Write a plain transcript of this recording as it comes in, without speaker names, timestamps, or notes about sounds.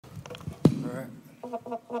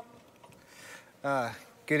Good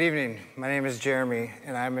evening. My name is Jeremy,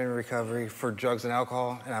 and I'm in recovery for drugs and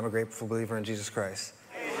alcohol, and I'm a grateful believer in Jesus Christ.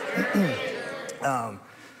 I'm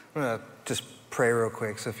going to just pray real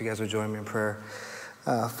quick, so if you guys would join me in prayer.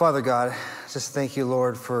 Father God, just thank you,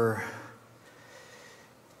 Lord, for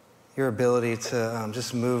your ability to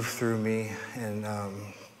just move through me and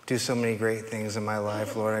do so many great things in my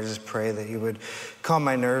life, Lord. I just pray that you would calm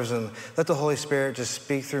my nerves and let the Holy Spirit just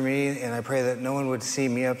speak through me. And I pray that no one would see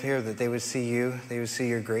me up here, that they would see you. They would see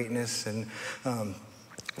your greatness and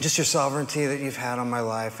just your sovereignty that you've had on my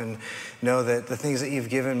life, and know that the things that you've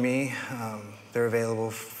given me, they're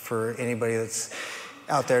available for anybody that's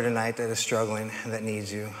out there tonight that is struggling and that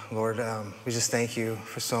needs you. Lord, we just thank you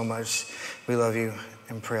for so much. We love you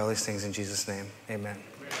and pray all these things in Jesus' name. Amen.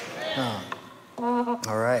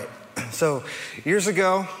 All right. So years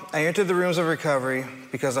ago, I entered the rooms of recovery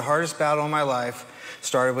because the hardest battle in my life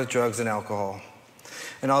started with drugs and alcohol.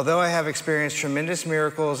 And although I have experienced tremendous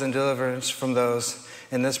miracles and deliverance from those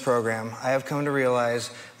in this program, I have come to realize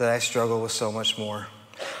that I struggle with so much more.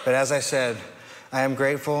 But as I said, I am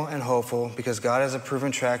grateful and hopeful because God has a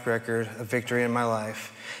proven track record of victory in my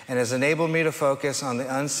life and has enabled me to focus on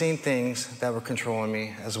the unseen things that were controlling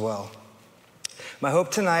me as well. My hope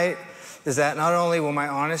tonight is that not only will my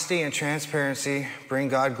honesty and transparency bring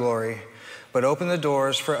God glory, but open the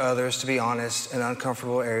doors for others to be honest in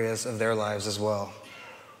uncomfortable areas of their lives as well.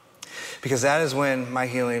 Because that is when my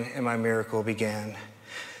healing and my miracle began.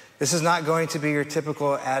 This is not going to be your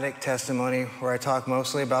typical addict testimony where I talk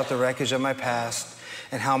mostly about the wreckage of my past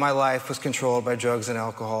and how my life was controlled by drugs and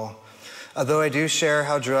alcohol. Although I do share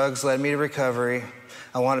how drugs led me to recovery,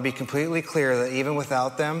 I want to be completely clear that even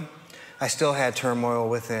without them, I still had turmoil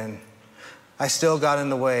within. I still got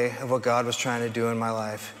in the way of what God was trying to do in my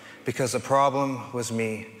life because the problem was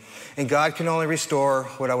me. And God can only restore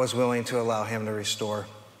what I was willing to allow him to restore.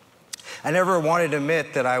 I never wanted to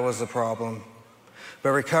admit that I was the problem,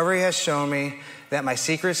 but recovery has shown me that my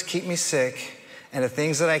secrets keep me sick, and the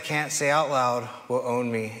things that I can't say out loud will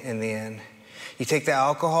own me in the end. You take the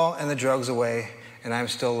alcohol and the drugs away, and I'm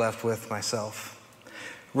still left with myself.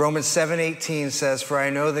 Romans 7:18 says, "For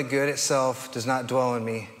I know that good itself does not dwell in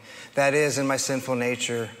me, that is, in my sinful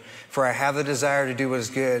nature. For I have the desire to do what is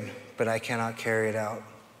good, but I cannot carry it out."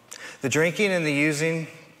 The drinking and the using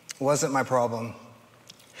wasn't my problem.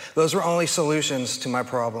 Those were only solutions to my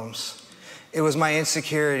problems. It was my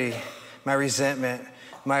insecurity, my resentment,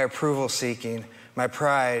 my approval seeking, my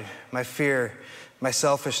pride, my fear, my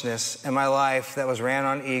selfishness, and my life that was ran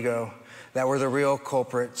on ego that were the real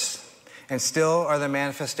culprits and still are the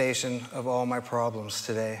manifestation of all my problems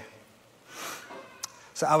today.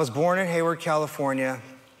 So I was born in Hayward, California,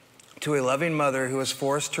 to a loving mother who was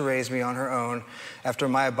forced to raise me on her own after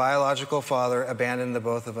my biological father abandoned the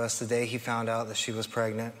both of us the day he found out that she was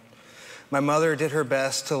pregnant. My mother did her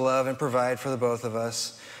best to love and provide for the both of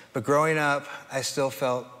us, but growing up, I still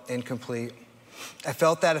felt incomplete. I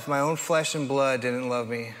felt that if my own flesh and blood didn't love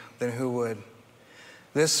me, then who would?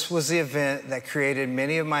 This was the event that created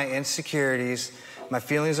many of my insecurities, my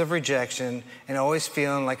feelings of rejection, and always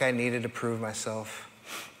feeling like I needed to prove myself.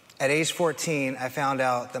 At age 14, I found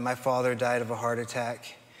out that my father died of a heart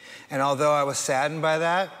attack. And although I was saddened by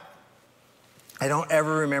that, I don't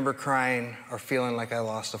ever remember crying or feeling like I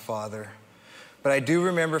lost a father. But I do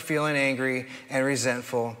remember feeling angry and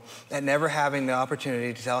resentful at never having the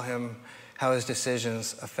opportunity to tell him how his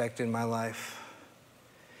decisions affected my life.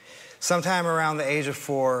 Sometime around the age of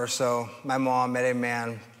 4 or so, my mom met a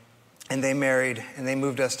man, and they married, and they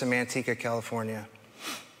moved us to Manteca, California.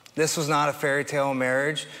 This was not a fairy tale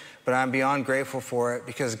marriage, but I'm beyond grateful for it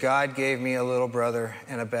because God gave me a little brother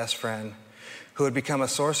and a best friend who would become a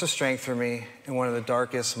source of strength for me in one of the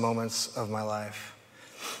darkest moments of my life.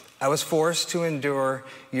 I was forced to endure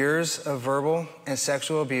years of verbal and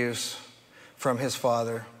sexual abuse from his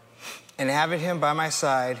father, and having him by my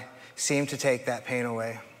side seemed to take that pain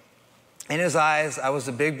away. In his eyes, I was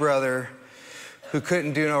the big brother who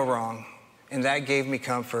couldn't do no wrong, and that gave me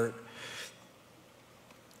comfort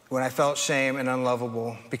when I felt shame and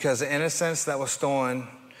unlovable because the innocence that was stolen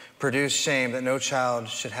produced shame that no child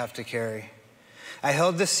should have to carry. I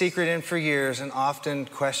held this secret in for years and often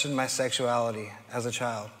questioned my sexuality as a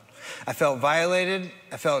child. I felt violated,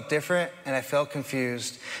 I felt different, and I felt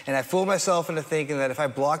confused. And I fooled myself into thinking that if I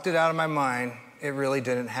blocked it out of my mind, it really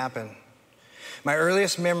didn't happen. My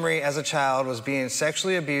earliest memory as a child was being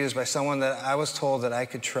sexually abused by someone that I was told that I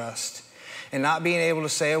could trust, and not being able to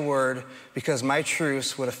say a word because my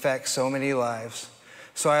truths would affect so many lives.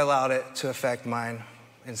 So I allowed it to affect mine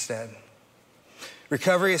instead.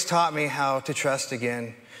 Recovery has taught me how to trust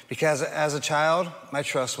again because as a child, my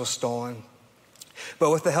trust was stolen.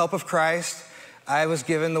 But with the help of Christ, I was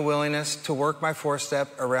given the willingness to work my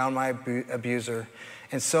four-step around my abuser,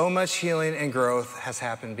 and so much healing and growth has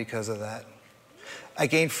happened because of that. I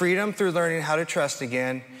gained freedom through learning how to trust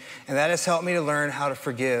again, and that has helped me to learn how to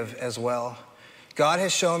forgive as well. God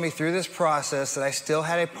has shown me through this process that I still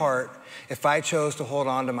had a part if I chose to hold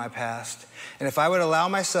on to my past. And if I would allow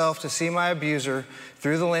myself to see my abuser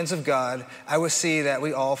through the lens of God, I would see that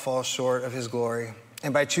we all fall short of his glory.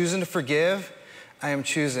 And by choosing to forgive, I am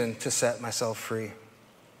choosing to set myself free.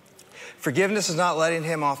 Forgiveness is not letting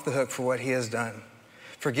him off the hook for what he has done.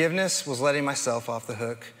 Forgiveness was letting myself off the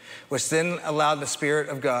hook, which then allowed the Spirit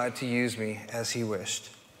of God to use me as he wished.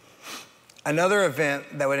 Another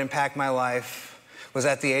event that would impact my life was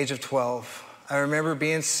at the age of 12. I remember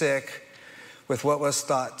being sick with what was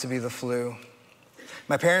thought to be the flu.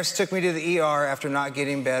 My parents took me to the ER after not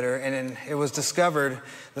getting better, and it was discovered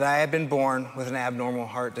that I had been born with an abnormal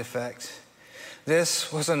heart defect.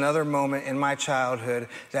 This was another moment in my childhood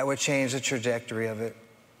that would change the trajectory of it.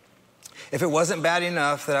 If it wasn't bad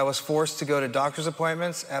enough that I was forced to go to doctor's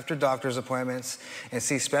appointments after doctor's appointments and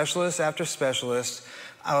see specialist after specialist,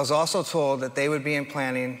 I was also told that they would be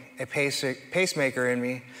implanting a pacemaker in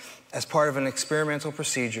me as part of an experimental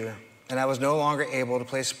procedure, and I was no longer able to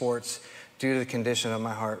play sports due to the condition of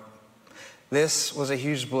my heart. This was a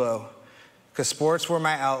huge blow because sports were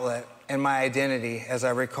my outlet and my identity, as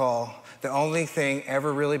I recall, the only thing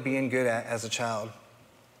ever really being good at as a child.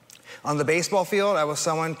 On the baseball field, I was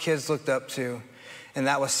someone kids looked up to, and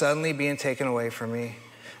that was suddenly being taken away from me.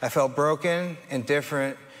 I felt broken and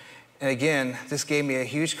different, and again, this gave me a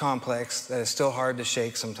huge complex that is still hard to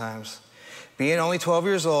shake sometimes. Being only 12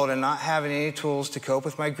 years old and not having any tools to cope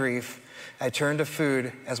with my grief, I turned to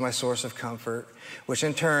food as my source of comfort, which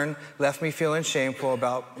in turn left me feeling shameful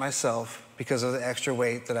about myself because of the extra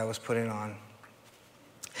weight that I was putting on.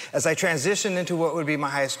 As I transitioned into what would be my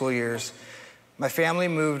high school years, my family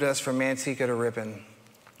moved us from Manteca to Ripon.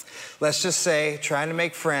 Let's just say trying to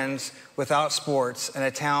make friends without sports in a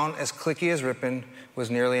town as cliquey as Ripon was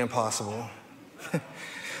nearly impossible.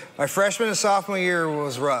 My freshman and sophomore year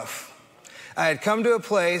was rough. I had come to a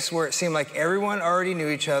place where it seemed like everyone already knew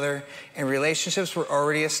each other and relationships were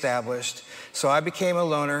already established, so I became a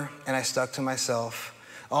loner and I stuck to myself.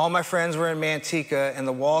 All my friends were in Manteca, and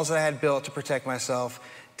the walls that I had built to protect myself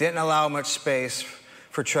didn't allow much space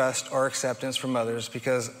for trust or acceptance from others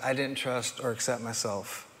because I didn't trust or accept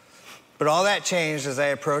myself. But all that changed as I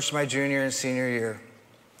approached my junior and senior year.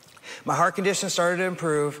 My heart condition started to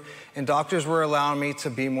improve, and doctors were allowing me to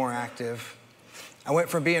be more active. I went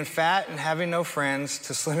from being fat and having no friends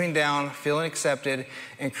to slimming down, feeling accepted,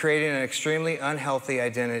 and creating an extremely unhealthy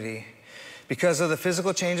identity. Because of the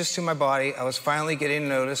physical changes to my body, I was finally getting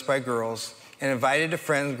noticed by girls and invited to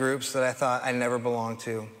friend groups that I thought I never belonged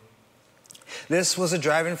to. This was a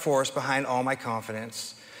driving force behind all my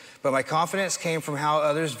confidence. But my confidence came from how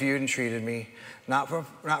others viewed and treated me, not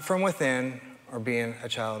from within or being a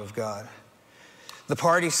child of God. The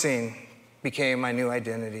party scene became my new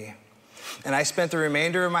identity. And I spent the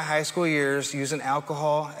remainder of my high school years using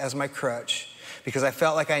alcohol as my crutch because I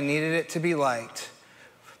felt like I needed it to be liked.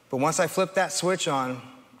 But once I flipped that switch on,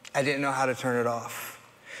 I didn't know how to turn it off.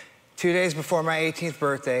 2 days before my 18th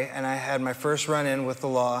birthday, and I had my first run-in with the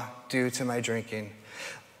law due to my drinking.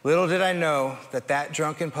 Little did I know that that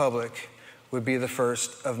drunk in public would be the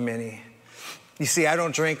first of many. You see, I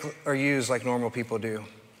don't drink or use like normal people do.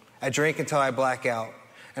 I drink until I black out,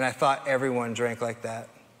 and I thought everyone drank like that.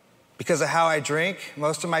 Because of how I drink,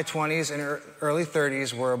 most of my 20s and early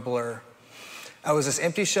 30s were a blur. I was this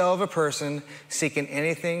empty shell of a person seeking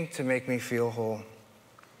anything to make me feel whole.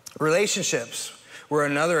 Relationships were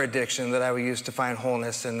another addiction that I would use to find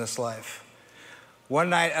wholeness in this life. One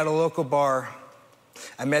night at a local bar,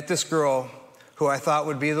 I met this girl who I thought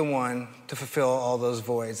would be the one to fulfill all those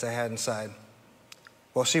voids I had inside.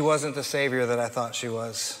 Well, she wasn't the savior that I thought she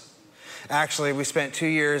was. Actually, we spent 2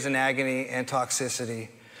 years in agony and toxicity,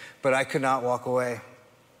 but I could not walk away.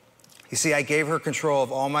 You see, I gave her control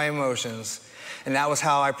of all my emotions, and that was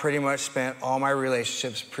how I pretty much spent all my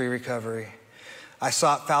relationships pre-recovery. I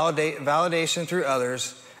sought validation through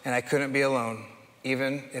others, and I couldn't be alone,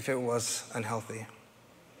 even if it was unhealthy.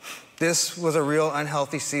 This was a real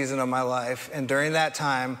unhealthy season of my life, and during that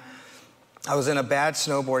time, I was in a bad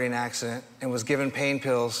snowboarding accident and was given pain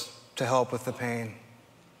pills to help with the pain.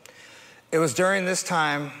 It was during this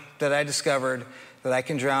time that I discovered that I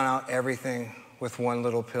can drown out everything with one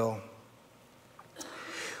little pill.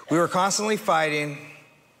 We were constantly fighting,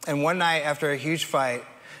 and one night after a huge fight,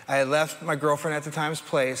 I had left my girlfriend at the time's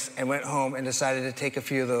place and went home and decided to take a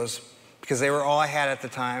few of those because they were all I had at the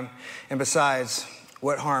time, and besides,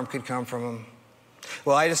 what harm could come from them?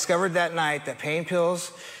 Well, I discovered that night that pain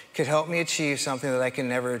pills could help me achieve something that I could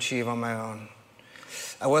never achieve on my own.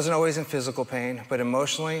 I wasn't always in physical pain, but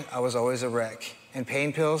emotionally, I was always a wreck, and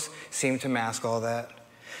pain pills seemed to mask all that.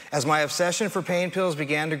 As my obsession for pain pills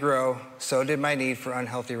began to grow, so did my need for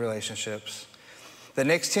unhealthy relationships. The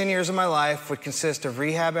next 10 years of my life would consist of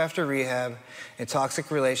rehab after rehab and toxic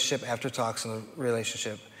relationship after toxic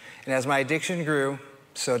relationship. And as my addiction grew,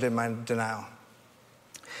 so did my denial.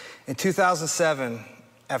 In 2007,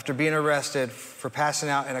 after being arrested for passing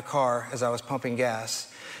out in a car as I was pumping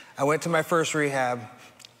gas, I went to my first rehab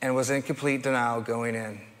and was in complete denial going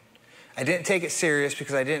in. I didn't take it serious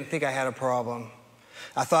because I didn't think I had a problem.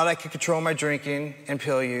 I thought I could control my drinking and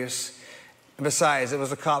pill use. And besides, it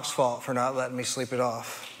was the cop's fault for not letting me sleep it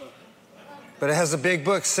off. But as the big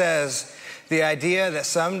book says, the idea that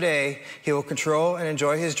someday he will control and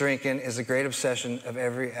enjoy his drinking is the great obsession of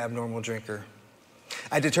every abnormal drinker.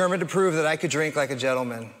 I determined to prove that I could drink like a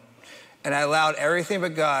gentleman, and I allowed everything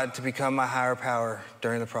but God to become my higher power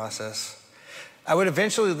during the process. I would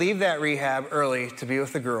eventually leave that rehab early to be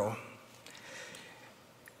with a girl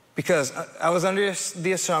because I was under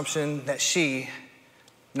the assumption that she,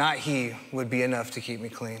 not he, would be enough to keep me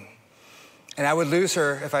clean. And I would lose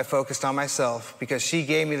her if I focused on myself because she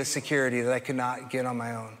gave me the security that I could not get on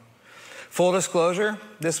my own. Full disclosure,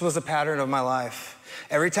 this was a pattern of my life.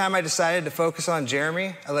 Every time I decided to focus on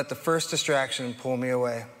Jeremy, I let the first distraction pull me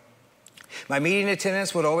away. My meeting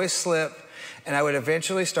attendance would always slip, and I would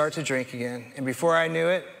eventually start to drink again. And before I knew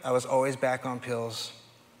it, I was always back on pills.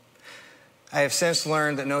 I have since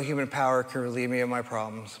learned that no human power can relieve me of my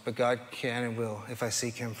problems, but God can and will if I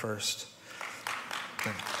seek him first.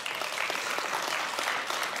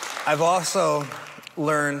 I've also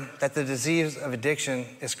learned that the disease of addiction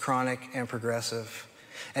is chronic and progressive,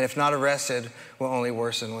 and if not arrested, will only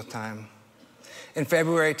worsen with time. In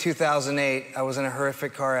February 2008, I was in a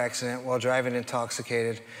horrific car accident while driving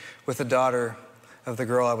intoxicated with the daughter of the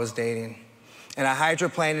girl I was dating, and I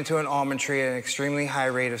hydroplaned into an almond tree at an extremely high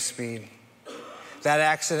rate of speed. That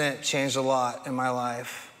accident changed a lot in my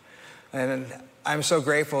life, and I'm so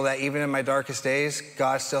grateful that even in my darkest days,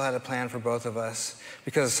 God still had a plan for both of us,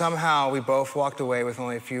 because somehow we both walked away with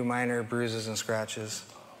only a few minor bruises and scratches.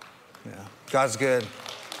 Yeah, God's good.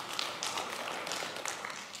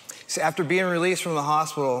 See, after being released from the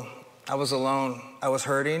hospital, I was alone, I was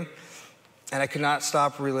hurting, and I could not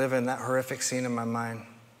stop reliving that horrific scene in my mind.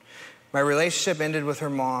 My relationship ended with her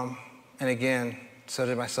mom, and again, so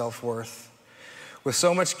did my self-worth. With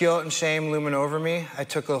so much guilt and shame looming over me, I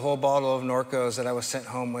took a whole bottle of Norcos that I was sent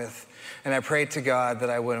home with, and I prayed to God that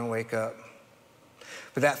I wouldn't wake up.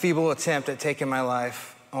 But that feeble attempt at taking my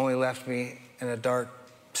life only left me in a dark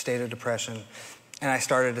state of depression, and I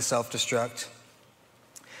started to self-destruct.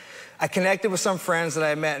 I connected with some friends that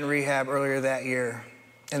I met in rehab earlier that year,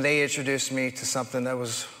 and they introduced me to something that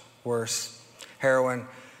was worse, heroin.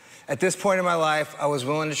 At this point in my life, I was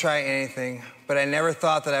willing to try anything, but I never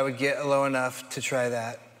thought that I would get low enough to try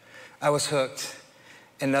that. I was hooked,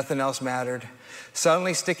 and nothing else mattered.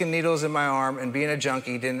 Suddenly, sticking needles in my arm and being a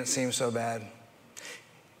junkie didn't seem so bad.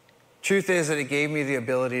 Truth is that it gave me the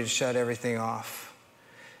ability to shut everything off,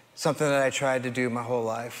 something that I tried to do my whole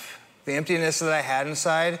life. The emptiness that I had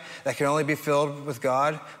inside that could only be filled with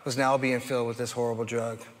God was now being filled with this horrible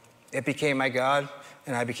drug. It became my God,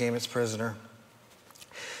 and I became its prisoner.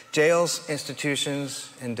 Jails,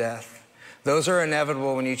 institutions, and death. Those are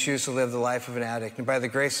inevitable when you choose to live the life of an addict. And by the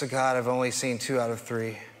grace of God, I've only seen 2 out of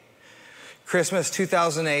 3. Christmas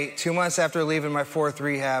 2008, 2 months after leaving my 4th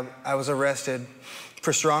rehab, I was arrested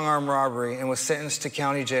for strong-arm robbery and was sentenced to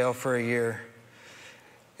county jail for a year.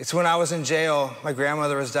 It's when I was in jail, my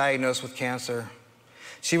grandmother was diagnosed with cancer.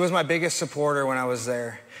 She was my biggest supporter when I was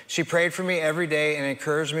there. She prayed for me every day and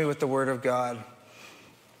encouraged me with the word of God.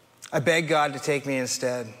 I begged God to take me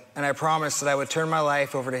instead, and I promised that I would turn my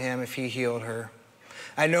life over to him if he healed her.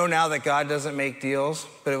 I know now that God doesn't make deals,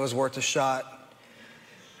 but it was worth a shot.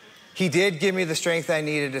 He did give me the strength I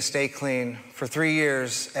needed to stay clean for 3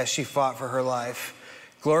 years as she fought for her life,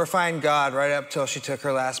 glorifying God right up till she took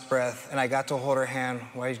her last breath, and I got to hold her hand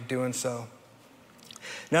while doing so.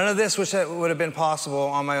 None of this would have been possible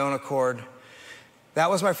on my own accord. That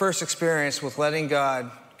was my first experience with letting God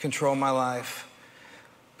control my life.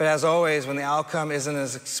 But as always, when the outcome isn't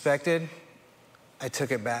as expected, I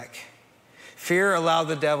took it back. Fear allowed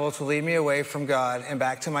the devil to lead me away from God and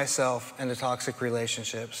back to myself and to toxic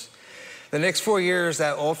relationships. The next 4 years,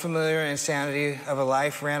 that old familiar insanity of a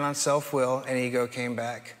life ran on self-will and ego came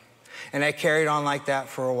back. And I carried on like that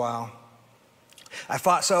for a while. I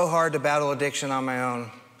fought so hard to battle addiction on my own,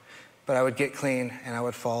 but I would get clean and I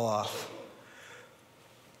would fall off.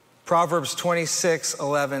 Proverbs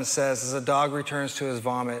 26:11 says, as a dog returns to his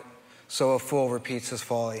vomit, so a fool repeats his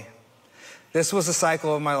folly. This was the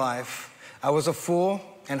cycle of my life. I was a fool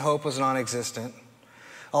and hope was non-existent.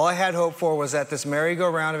 All I had hope for was that this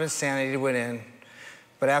merry-go-round of insanity would end.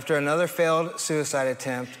 But after another failed suicide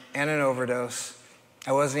attempt and an overdose,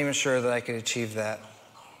 I wasn't even sure that I could achieve that.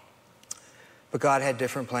 But God had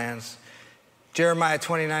different plans. Jeremiah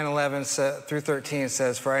 29:11 through 13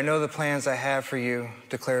 says, for I know the plans I have for you,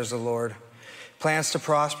 declares the Lord. Plans to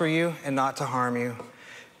prosper you and not to harm you.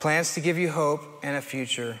 Plans to give you hope and a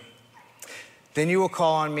future. Then you will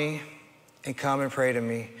call on me and come and pray to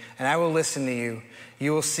me, and I will listen to you.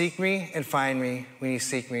 You will seek me and find me when you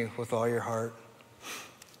seek me with all your heart.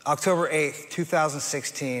 October 8th,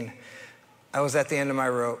 2016, I was at the end of my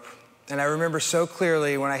rope. And I remember so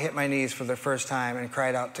clearly when I hit my knees for the first time and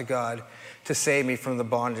cried out to God to save me from the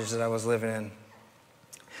bondage that I was living in.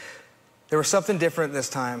 There was something different this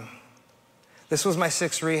time. This was my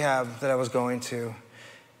 6th rehab that I was going to.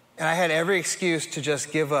 And I had every excuse to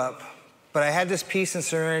just give up. But I had this peace and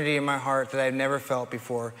serenity in my heart that I'd never felt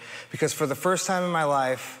before, because for the first time in my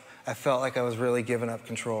life, I felt like I was really giving up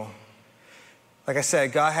control. Like I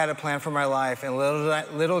said, God had a plan for my life, and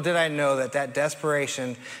little did I know that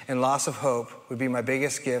desperation and loss of hope would be my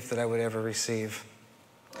biggest gift that I would ever receive.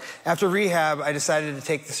 After rehab, I decided to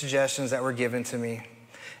take the suggestions that were given to me,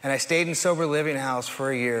 and I stayed in sober living house for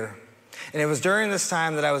a year. And it was during this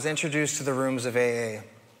time that I was introduced to the rooms of AA.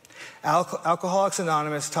 Alcoholics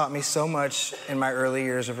Anonymous taught me so much in my early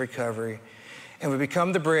years of recovery and would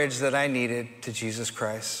become the bridge that I needed to Jesus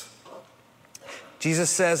Christ.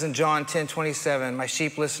 Jesus says in John 10:27, my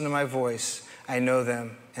sheep listen to my voice. I know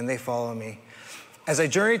them and they follow me. As I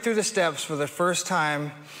journeyed through the steps for the first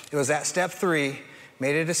time, it was at step 3,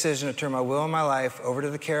 made a decision to turn my will and my life over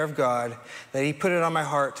to the care of God, that he put it on my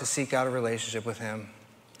heart to seek out a relationship with him.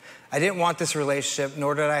 I didn't want this relationship,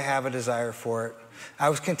 nor did I have a desire for it. I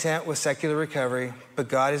was content with secular recovery, but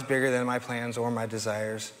God is bigger than my plans or my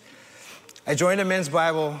desires. I joined a men's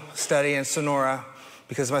Bible study in Sonora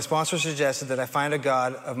because my sponsor suggested that I find a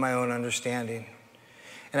God of my own understanding.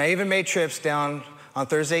 And I even made trips down on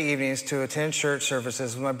Thursday evenings to attend church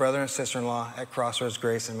services with my brother and sister-in-law at Crossroads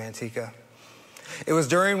Grace in Manteca. It was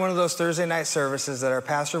during one of those Thursday night services that our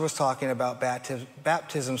pastor was talking about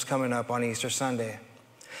baptisms coming up on Easter Sunday.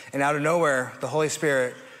 And out of nowhere, the Holy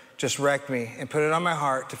Spirit just wrecked me and put it on my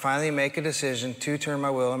heart to finally make a decision to turn my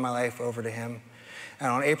will and my life over to him. And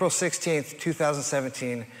on April 16th,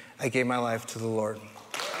 2017, I gave my life to the Lord.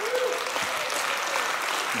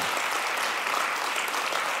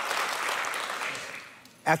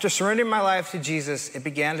 After surrendering my life to Jesus, it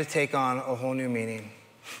began to take on a whole new meaning.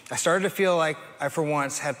 I started to feel like I, for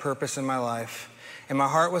once, had purpose in my life, and my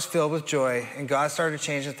heart was filled with joy, and God started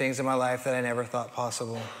changing things in my life that I never thought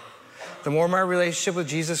possible. The more my relationship with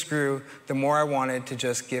Jesus grew, the more I wanted to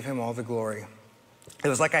just give him all the glory. It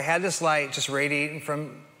was like I had this light just radiating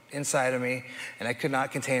from inside of me, and I could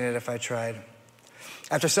not contain it if I tried.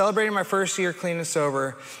 After celebrating my first year clean and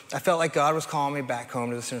sober, I felt like God was calling me back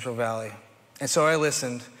home to the Central Valley. And so I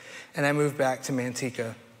listened, and I moved back to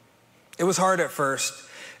Manteca. It was hard at first.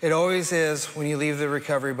 It always is when you leave the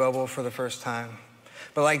recovery bubble for the first time.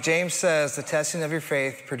 But like James says, the testing of your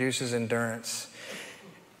faith produces endurance.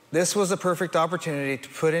 This was a perfect opportunity to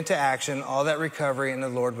put into action all that recovery and the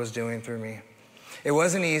Lord was doing through me. It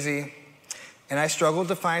wasn't easy, and I struggled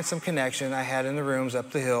to find some connection I had in the rooms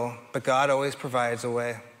up the hill, but God always provides a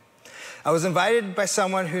way. I was invited by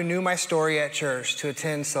someone who knew my story at church to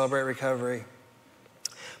attend Celebrate Recovery.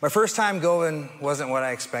 My first time going wasn't what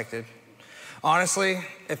I expected. Honestly,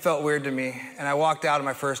 it felt weird to me, and I walked out of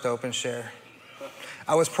my first open share.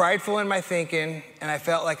 I was prideful in my thinking, and I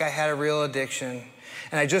felt like I had a real addiction.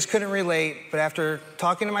 And I just couldn't relate, but after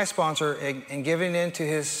talking to my sponsor and giving in to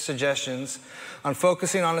his suggestions on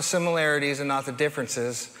focusing on the similarities and not the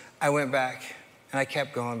differences, I went back, and I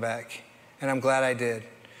kept going back, and I'm glad I did.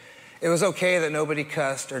 It was okay that nobody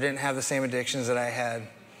cussed or didn't have the same addictions that I had,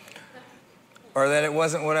 or that it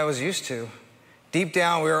wasn't what I was used to. Deep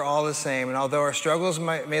down, we were all the same, and although our struggles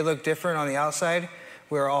may look different on the outside,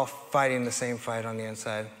 we are all fighting the same fight on the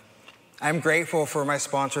inside. I'm grateful for my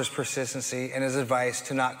sponsor's persistency and his advice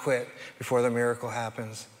to not quit before the miracle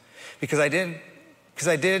happens. Because I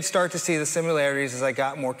did start to see the similarities as I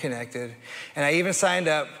got more connected. And I even signed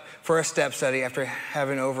up for a step study after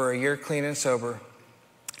having over a year clean and sober.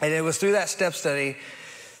 And it was through that step study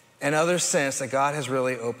and others since that God has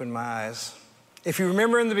really opened my eyes. If you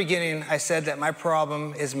remember in the beginning, I said that my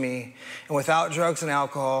problem is me. And without drugs and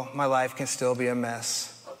alcohol, my life can still be a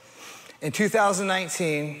mess. In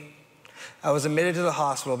 2019, I was admitted to the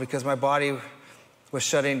hospital because my body was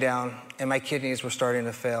shutting down and my kidneys were starting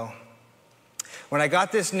to fail. When I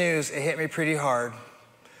got this news, it hit me pretty hard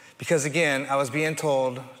because, again, I was being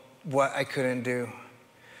told what I couldn't do,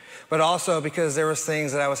 but also because there was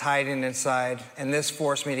things that I was hiding inside, and this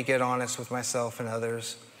forced me to get honest with myself and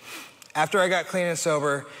others. After I got clean and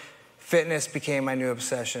sober, fitness became my new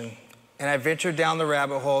obsession, and I ventured down the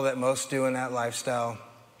rabbit hole that most do in that lifestyle.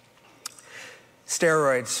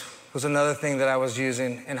 Steroids was another thing that I was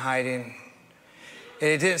using and hiding.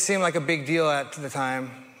 It didn't seem like a big deal at the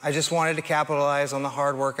time. I just wanted to capitalize on the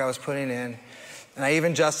hard work I was putting in, and I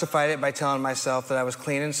even justified it by telling myself that I was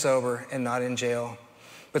clean and sober and not in jail.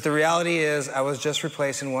 But the reality is I was just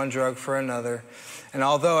replacing one drug for another, and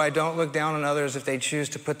although I don't look down on others if they choose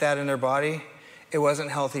to put that in their body, it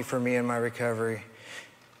wasn't healthy for me in my recovery.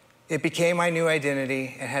 It became my new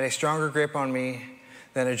identity and had a stronger grip on me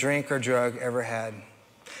than a drink or drug ever had.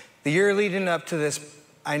 The year leading up to this,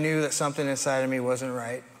 I knew that something inside of me wasn't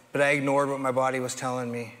right, but I ignored what my body was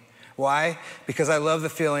telling me. Why? Because I loved the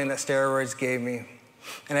feeling that steroids gave me,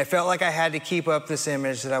 and I felt like I had to keep up this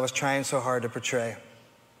image that I was trying so hard to portray.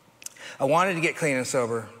 I wanted to get clean and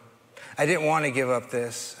sober. I didn't want to give up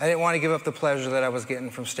this. I didn't want to give up the pleasure that I was getting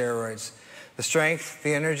from steroids. The strength,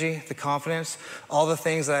 the energy, the confidence, all the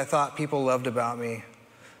things that I thought people loved about me.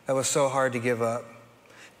 That was so hard to give up.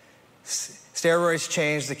 Steroids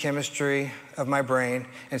changed the chemistry of my brain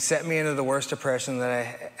and set me into the worst depression that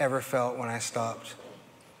I ever felt when I stopped.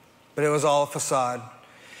 But it was all a facade.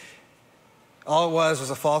 All it was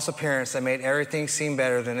a false appearance that made everything seem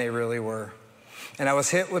better than they really were. And I was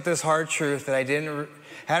hit with this hard truth that I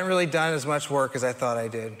hadn't really done as much work as I thought I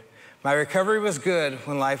did. My recovery was good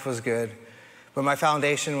when life was good, but my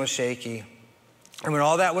foundation was shaky. And when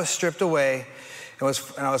all that was stripped away,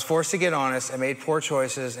 and I was forced to get honest, I made poor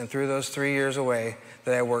choices and threw those 3 years away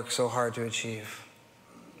that I worked so hard to achieve.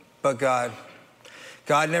 But God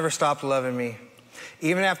never stopped loving me.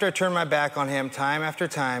 Even after I turned my back on him time after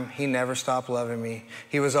time, he never stopped loving me.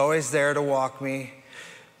 He was always there to walk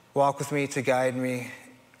with me, to guide me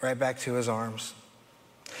right back to his arms.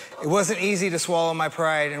 It wasn't easy to swallow my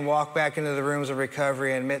pride and walk back into the rooms of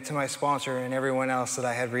recovery and admit to my sponsor and everyone else that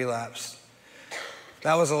I had relapsed.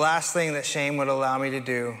 That was the last thing that shame would allow me to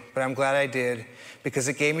do, but I'm glad I did because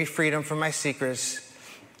it gave me freedom from my secrets,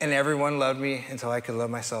 and everyone loved me until I could love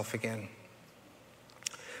myself again.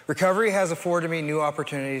 Recovery has afforded me new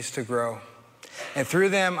opportunities to grow, and through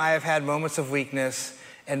them I have had moments of weakness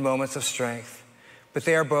and moments of strength, but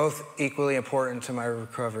they are both equally important to my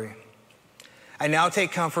recovery. I now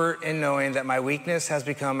take comfort in knowing that my weakness has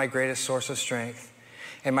become my greatest source of strength,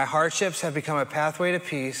 and my hardships have become a pathway to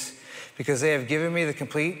peace because they have given me the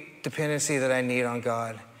complete dependency that I need on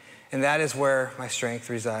God, and that is where my strength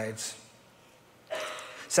resides.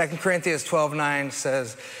 2 Corinthians 12:9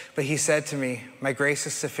 says, "But he said to me, my grace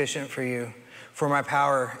is sufficient for you, for my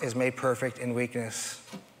power is made perfect in weakness."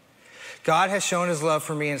 God has shown his love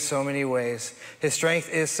for me in so many ways. His strength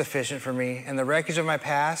is sufficient for me, and the wreckage of my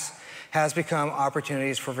past has become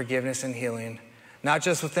opportunities for forgiveness and healing, not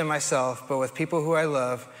just within myself, but with people who I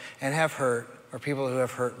love and have hurt, or people who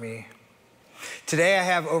have hurt me. Today, I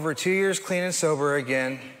have over 2 years clean and sober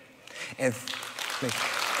again, and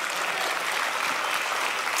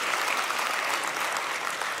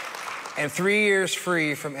 3 years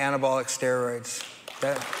free from anabolic steroids.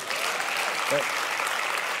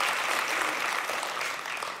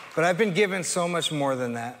 But I've been given so much more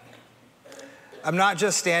than that. I'm not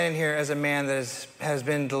just standing here as a man that has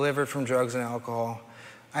been delivered from drugs and alcohol.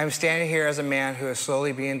 I'm standing here as a man who is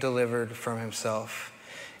slowly being delivered from himself.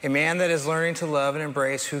 A man that is learning to love and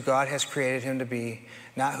embrace who God has created him to be,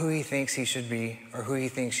 not who he thinks he should be or who he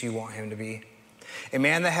thinks you want him to be. A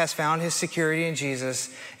man that has found his security in Jesus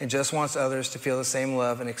and just wants others to feel the same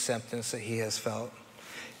love and acceptance that he has felt.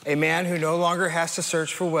 A man who no longer has to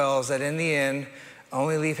search for wells that in the end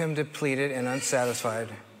only leave him depleted and unsatisfied,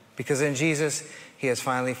 because in Jesus, he has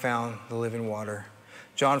finally found the living water.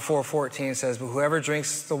 John 4:14 says, "But whoever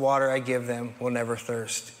drinks the water I give them will never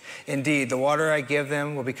thirst. Indeed, the water I give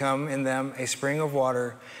them will become in them a spring of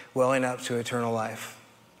water welling up to eternal life."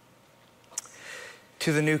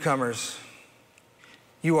 To the newcomers,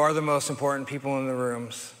 you are the most important people in the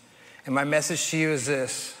rooms. And my message to you is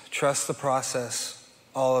this: trust the process,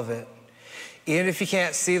 all of it. Even if you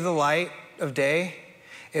can't see the light of day,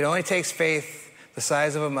 it only takes faith the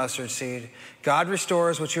size of a mustard seed. God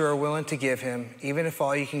restores what you are willing to give him, even if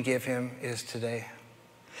all you can give him is today.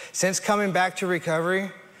 Since coming back to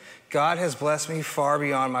recovery, God has blessed me far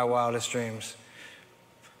beyond my wildest dreams.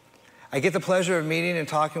 I get the pleasure of meeting and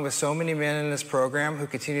talking with so many men in this program who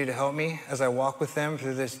continue to help me as I walk with them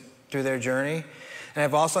through their journey. And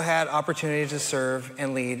I've also had opportunity to serve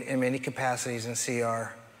and lead in many capacities in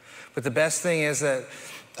CR. But the best thing is that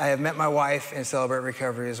I have met my wife in Celebrate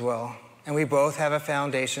Recovery as well. And we both have a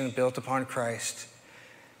foundation built upon Christ.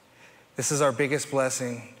 This is our biggest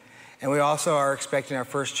blessing. And we also are expecting our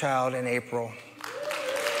first child in April.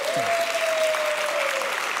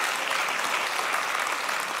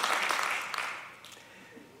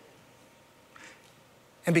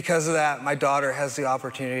 And because of that, my daughter has the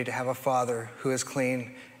opportunity to have a father who is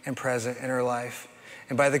clean and present in her life.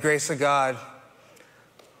 And by the grace of God,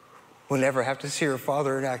 we'll never have to see her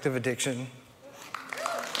father in active addiction.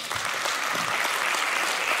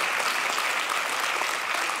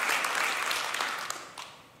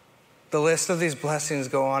 The list of these blessings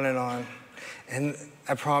go on. And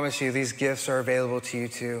I promise you, these gifts are available to you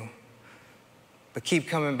too. But keep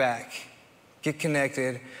coming back. Get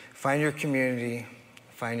connected. Find your community.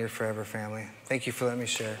 Find your forever family. Thank you for letting me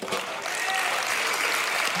share.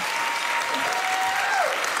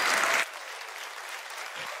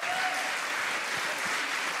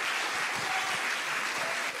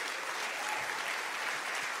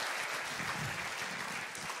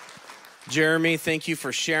 Jeremy, thank you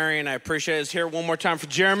for sharing. I appreciate it. Let's hear it one more time for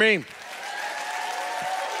Jeremy.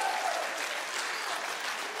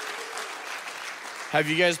 Have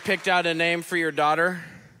you guys picked out a name for your daughter?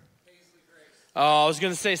 Oh, I was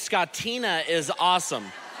going to say Scottina is awesome.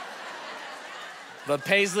 But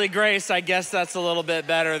Paisley Grace, I guess that's a little bit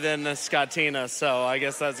better than the Scottina, so I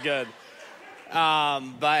guess that's good.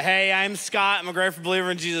 But hey, I'm Scott. I'm a grateful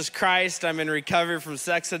believer in Jesus Christ. I'm in recovery from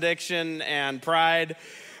sex addiction and pride.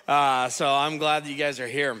 So I'm glad that you guys are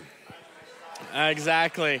here.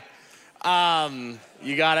 Exactly.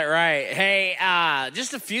 You got it right. Hey,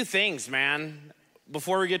 just a few things, man.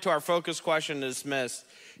 Before we get to our focus question to dismiss,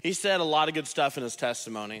 he said a lot of good stuff in his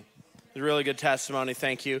testimony. It was a really good testimony,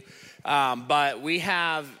 thank you. But we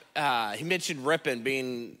have, he mentioned Ripon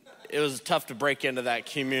it was tough to break into that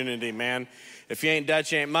community, man. If you ain't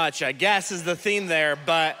Dutch, you ain't much, I guess is the theme there.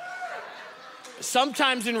 But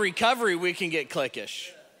sometimes in recovery, we can get cliquish.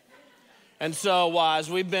 And so as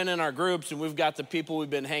we've been in our groups and we've got the people we've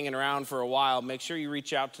been hanging around for a while, make sure you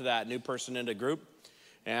reach out to that new person in the group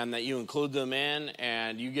and that you include them in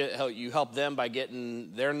and you help them by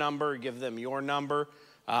getting their number, give them your number.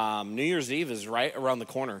 New Year's Eve is right around the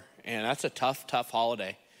corner, and that's a tough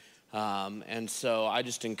holiday. And so I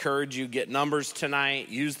just encourage you, get numbers tonight,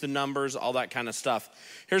 use the numbers, all that kind of stuff.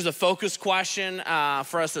 Here's a focus question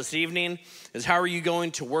for us this evening is how are you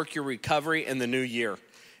going to work your recovery in the new year?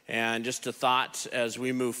 And just a thought as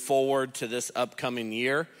we move forward to this upcoming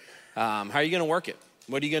year, how are you going to work it?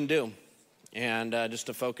 What are you going to do? And just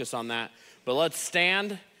to focus on that. But let's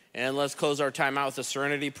stand and let's close our time out with a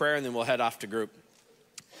serenity prayer, and then we'll head off to group.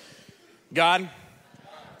 God,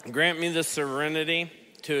 grant me the serenity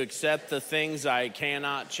to accept the things I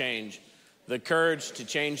cannot change, the courage to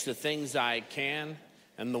change the things I can,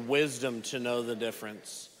 and the wisdom to know the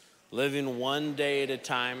difference. Living one day at a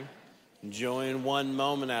time, enjoying one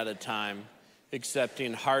moment at a time,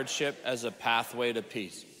 accepting hardship as a pathway to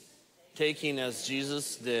peace. Taking, as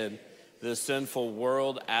Jesus did, the sinful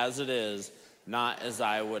world as it is, not as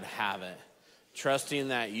I would have it. Trusting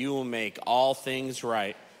that you will make all things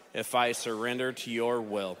right if I surrender to your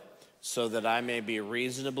will, so that I may be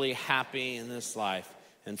reasonably happy in this life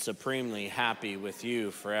and supremely happy with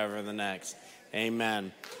you forever in the next.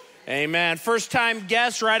 Amen. Amen. First time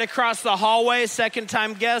guests right across the hallway. Second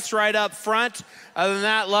time guests right up front. Other than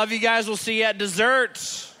that, love you guys. We'll see you at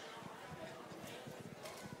dessert.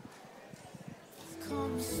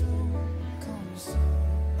 Come soon, come soon.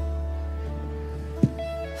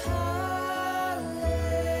 Hallelujah.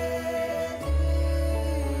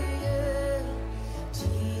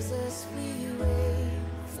 Jesus, we wait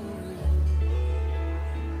for you.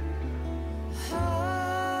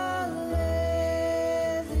 Hallelujah.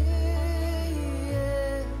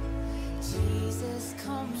 Jesus,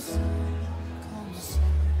 come soon, come soon.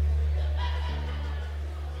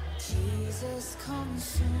 Jesus, come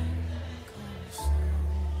soon.